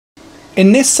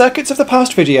In this Circuits of the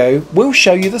Past video, we'll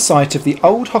show you the site of the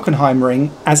old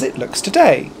Hockenheimring as it looks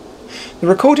today. The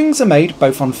recordings are made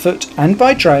both on foot and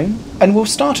by drone, and we'll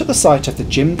start at the site of the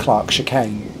Jim Clark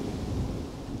chicane.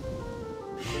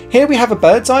 Here we have a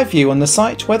bird's eye view on the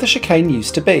site where the chicane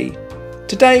used to be.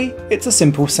 Today, it's a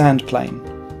simple sand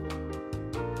plain.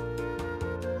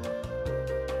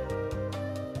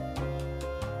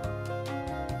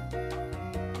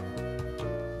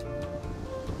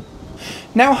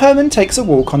 Now Herman takes a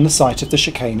walk on the site of the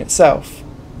chicane itself.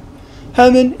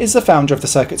 Herman is the founder of the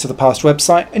Circuits of the Past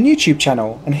website and YouTube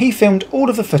channel, and he filmed all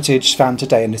of the footage found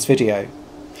today in this video.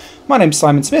 My name's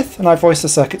Simon Smith and I voice the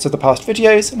Circuits of the Past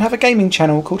videos and have a gaming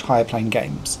channel called Higher Plane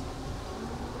Games.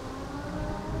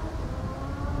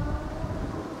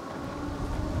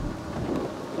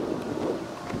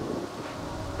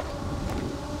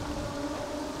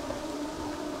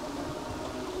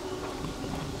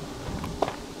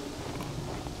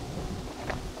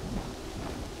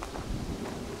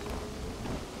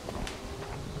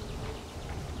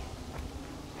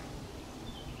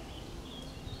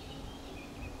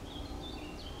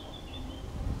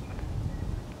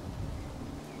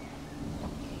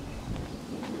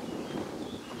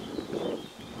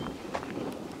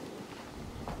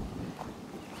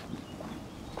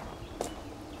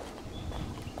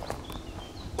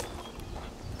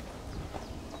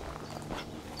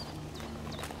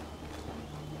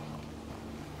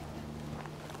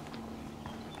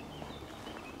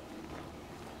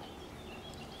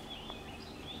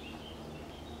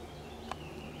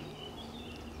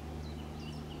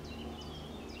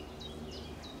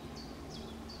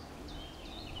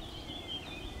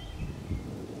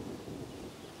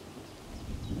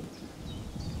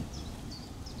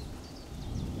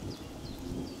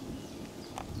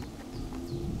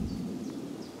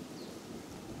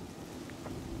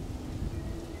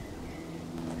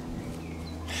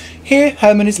 Here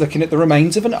Herman is looking at the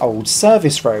remains of an old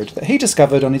service road that he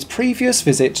discovered on his previous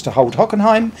visit to Old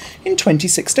Hockenheim in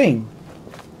 2016.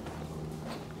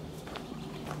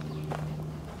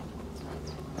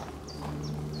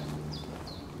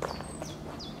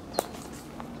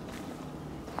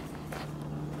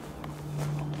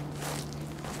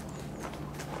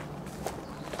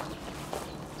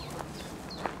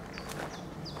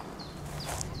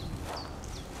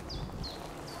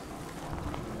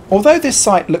 Although this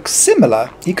site looks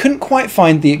similar, he couldn't quite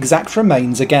find the exact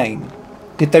remains again.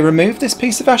 Did they remove this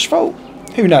piece of asphalt?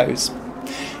 Who knows?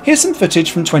 Here's some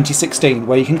footage from 2016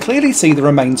 where you can clearly see the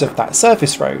remains of that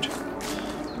surface road.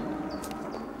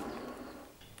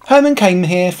 Herman came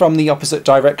here from the opposite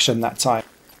direction that time.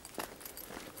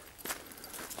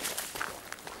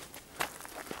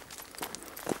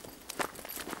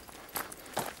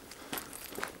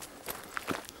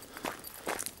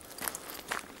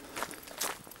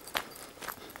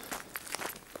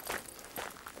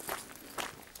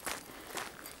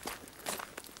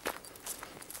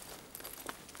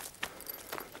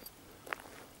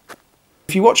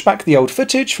 If you watch back the old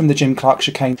footage from the Jim Clark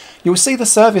chicane, you'll see the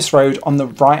service road on the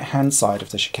right hand side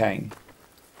of the chicane.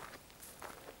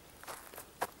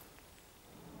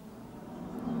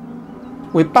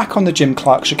 We're back on the Jim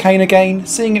Clark chicane again,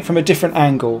 seeing it from a different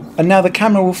angle, and now the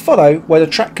camera will follow where the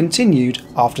track continued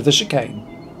after the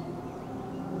chicane.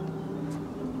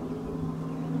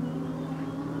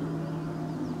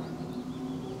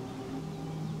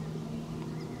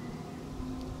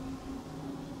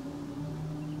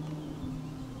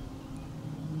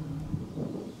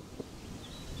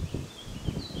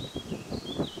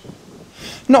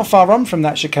 Not far on from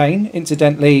that chicane,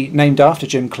 incidentally named after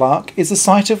Jim Clark, is the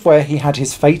site of where he had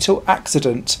his fatal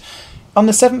accident on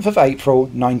the 7th of April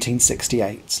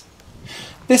 1968.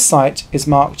 This site is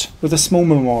marked with a small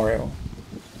memorial.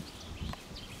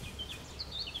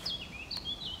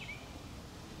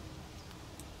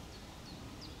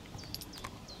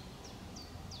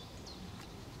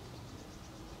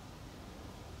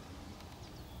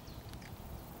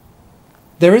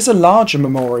 There is a larger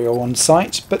memorial on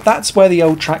site, but that's where the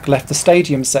old track left the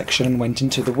stadium section and went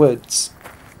into the woods.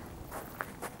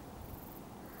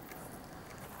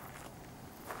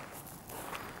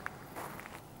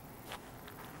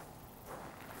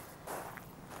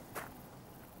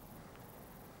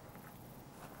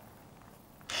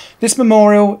 This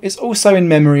memorial is also in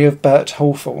memory of Bert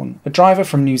Hawthorne, a driver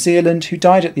from New Zealand who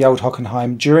died at the Old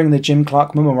Hockenheim during the Jim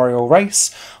Clark Memorial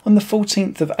Race on the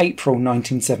 14th of April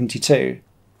 1972.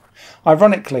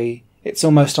 Ironically, it's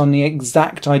almost on the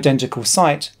exact identical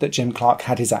site that Jim Clark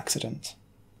had his accident.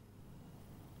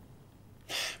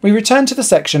 We return to the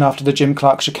section after the Jim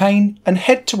Clark chicane and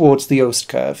head towards the Oast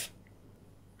curve.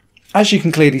 As you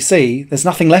can clearly see, there's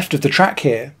nothing left of the track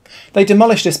here. They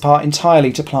demolished this part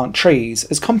entirely to plant trees,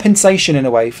 as compensation in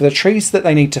a way for the trees that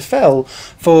they need to fell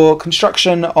for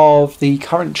construction of the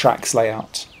current track's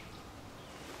layout.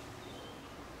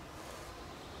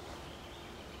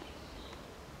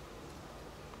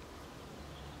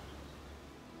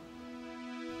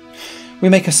 We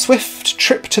make a swift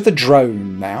trip to the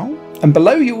drone now, and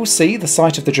below you will see the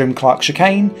site of the Jim Clark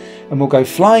chicane, and we'll go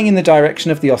flying in the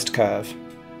direction of the Ostkurve.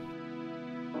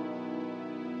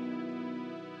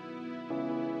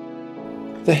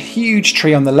 The huge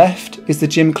tree on the left is the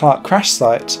Jim Clark crash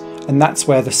site, and that's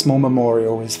where the small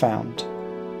memorial is found.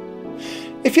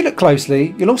 If you look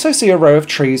closely, you'll also see a row of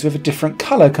trees with a different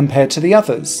colour compared to the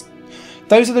others.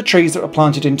 Those are the trees that were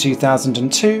planted in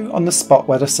 2002 on the spot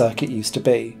where the circuit used to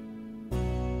be.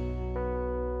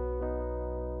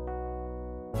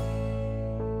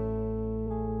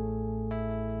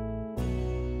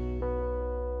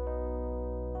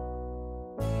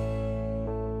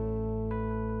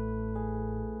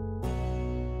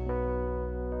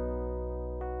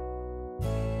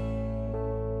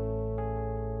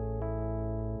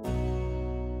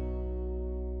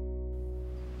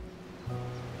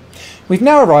 We've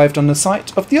now arrived on the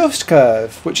site of the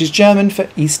Ostkurve, which is German for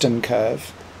Eastern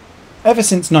Curve. Ever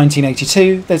since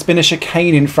 1982, there's been a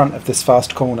chicane in front of this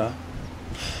fast corner.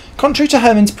 Contrary to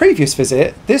Hermann's previous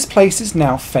visit, this place is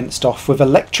now fenced off with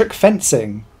electric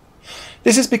fencing.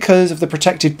 This is because of the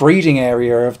protected breeding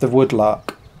area of the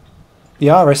woodlark. The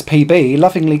RSPB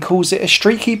lovingly calls it a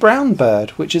streaky brown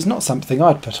bird, which is not something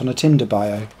I'd put on a Tinder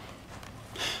bio.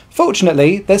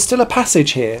 Fortunately, there's still a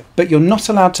passage here, but you're not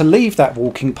allowed to leave that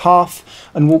walking path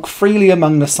and walk freely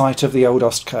among the site of the old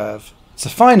Ostkurve. So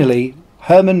finally,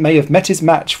 Hermann may have met his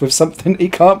match with something he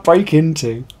can't break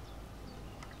into.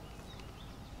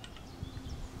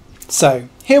 So,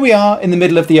 here we are in the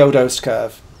middle of the old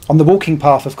Ostkurve. On the walking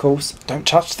path, of course. Don't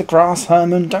touch the grass,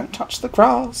 Hermann, don't touch the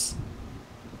grass.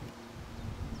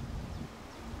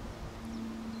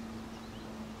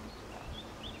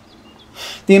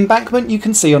 The embankment you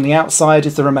can see on the outside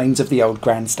is the remains of the old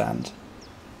grandstand.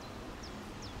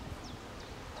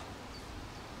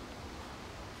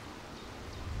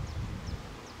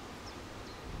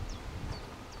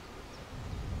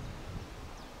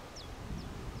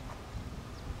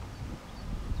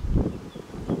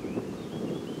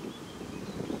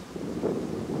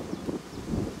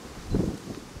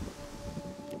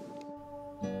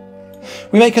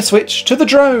 We make a switch to the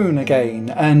drone again,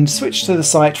 and switch to the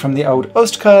site from the old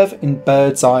Ostkurve in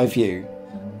bird's eye view.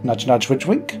 Nudge nudge wink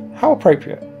wink, how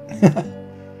appropriate.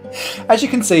 As you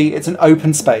can see, it's an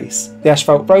open space. The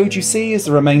asphalt road you see is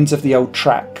the remains of the old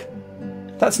track.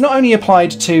 That's not only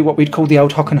applied to what we'd call the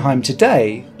old Hockenheim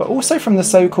Today, but also from the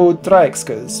so-called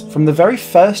Dreiecksgers, from the very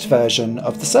first version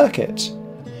of the circuit.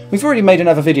 We've already made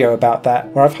another video about that,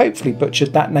 where I've hopefully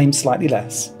butchered that name slightly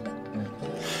less.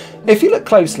 If you look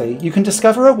closely, you can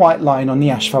discover a white line on the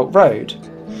asphalt road.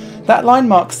 That line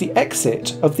marks the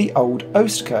exit of the old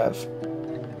Ostkurve.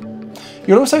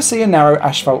 You'll also see a narrow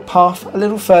asphalt path a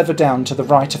little further down to the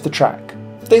right of the track.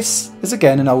 This is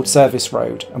again an old service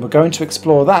road, and we're going to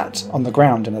explore that on the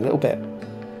ground in a little bit.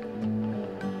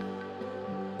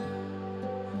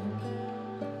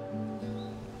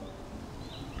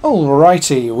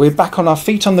 Alrighty, we're back on our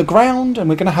feet on the ground, and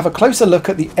we're going to have a closer look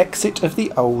at the exit of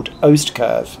the old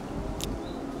Ostkurve.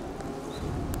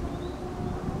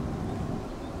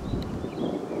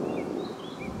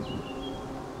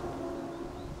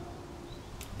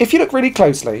 If you look really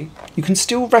closely, you can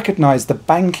still recognise the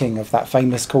banking of that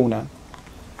famous corner.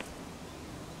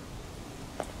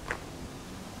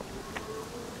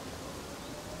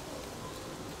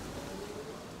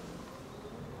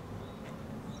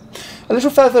 A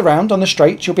little further round on the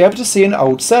straight, you'll be able to see an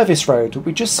old service road that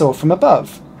we just saw from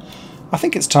above. I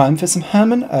think it's time for some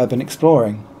Hermann urban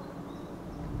exploring.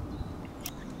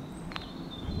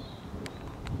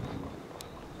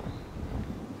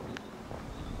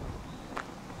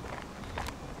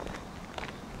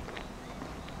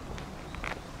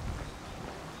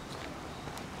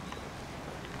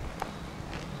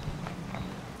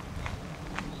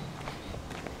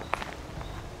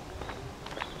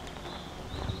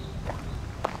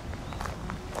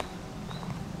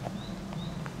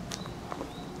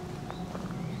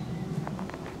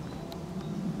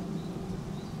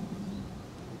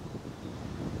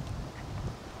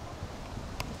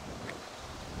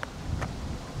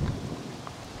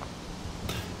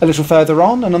 A little further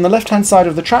on, and on the left-hand side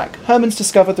of the track, Hermann's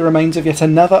discovered the remains of yet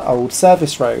another old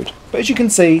service road, but as you can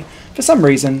see, for some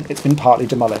reason, it's been partly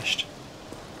demolished.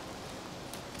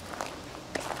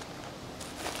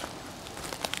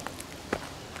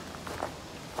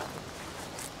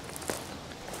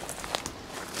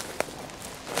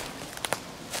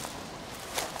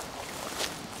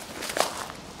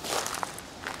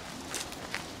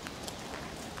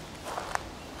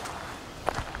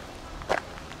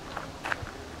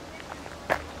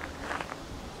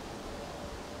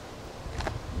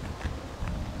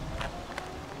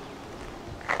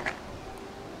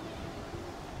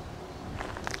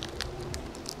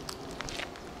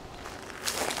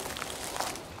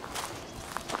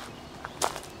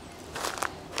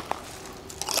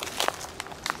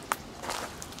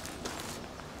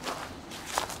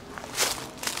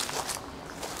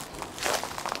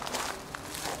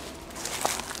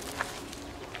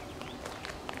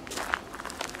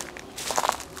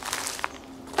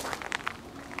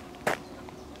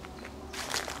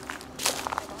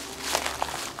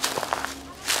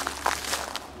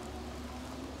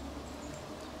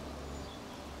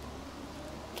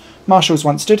 Marshals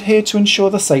once stood here to ensure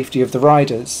the safety of the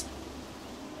riders.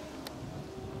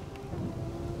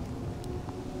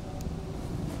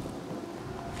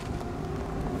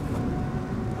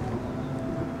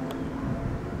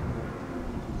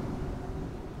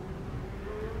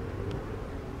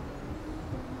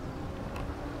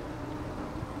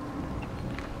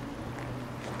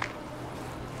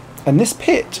 And this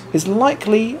pit is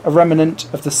likely a remnant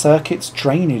of the circuit's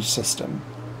drainage system.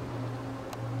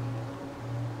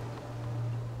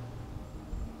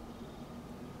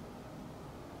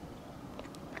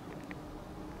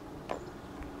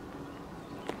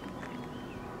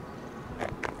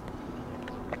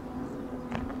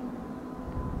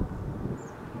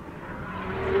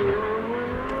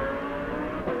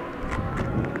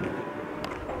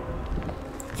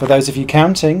 For those of you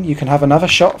counting, you can have another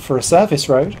shot for a service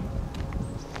road.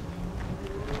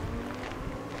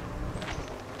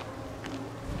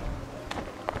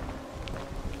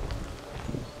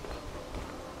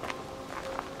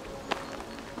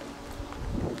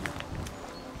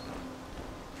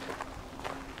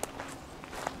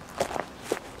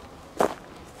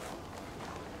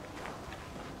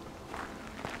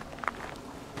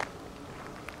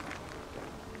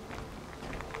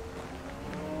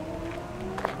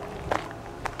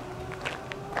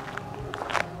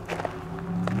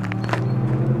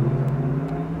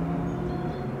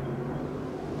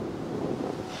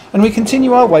 And we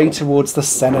continue our way towards the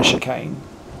Senna chicane.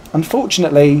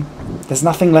 Unfortunately, there's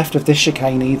nothing left of this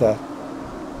chicane either.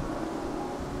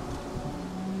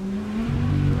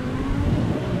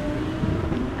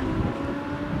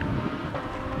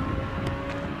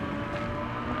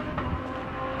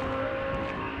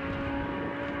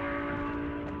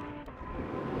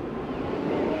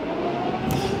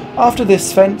 After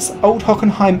this fence, Old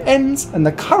Hockenheim ends and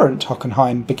the current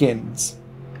Hockenheim begins.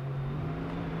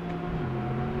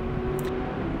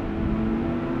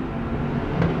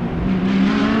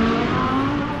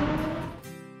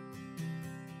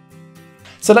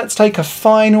 So let's take a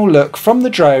final look from the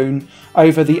drone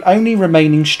over the only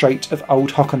remaining straight of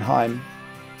Old Hockenheim.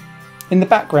 In the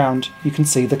background you can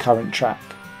see the current track.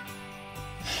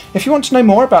 If you want to know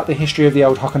more about the history of the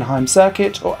Old Hockenheim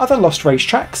circuit or other lost race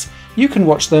tracks, you can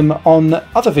watch them on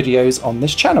other videos on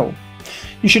this channel.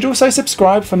 You should also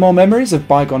subscribe for more memories of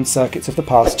bygone circuits of the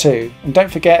past too, and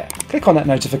don't forget, click on that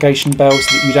notification bell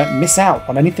so that you don't miss out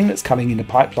on anything that's coming in the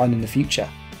pipeline in the future.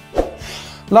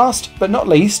 Last but not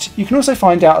least, you can also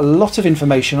find out a lot of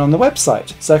information on the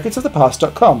website,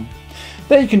 circuitsofthepast.com.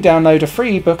 There you can download a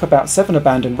free ebook about 7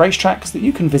 abandoned racetracks that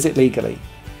you can visit legally.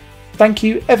 Thank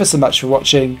you ever so much for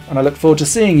watching, and I look forward to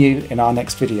seeing you in our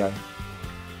next video.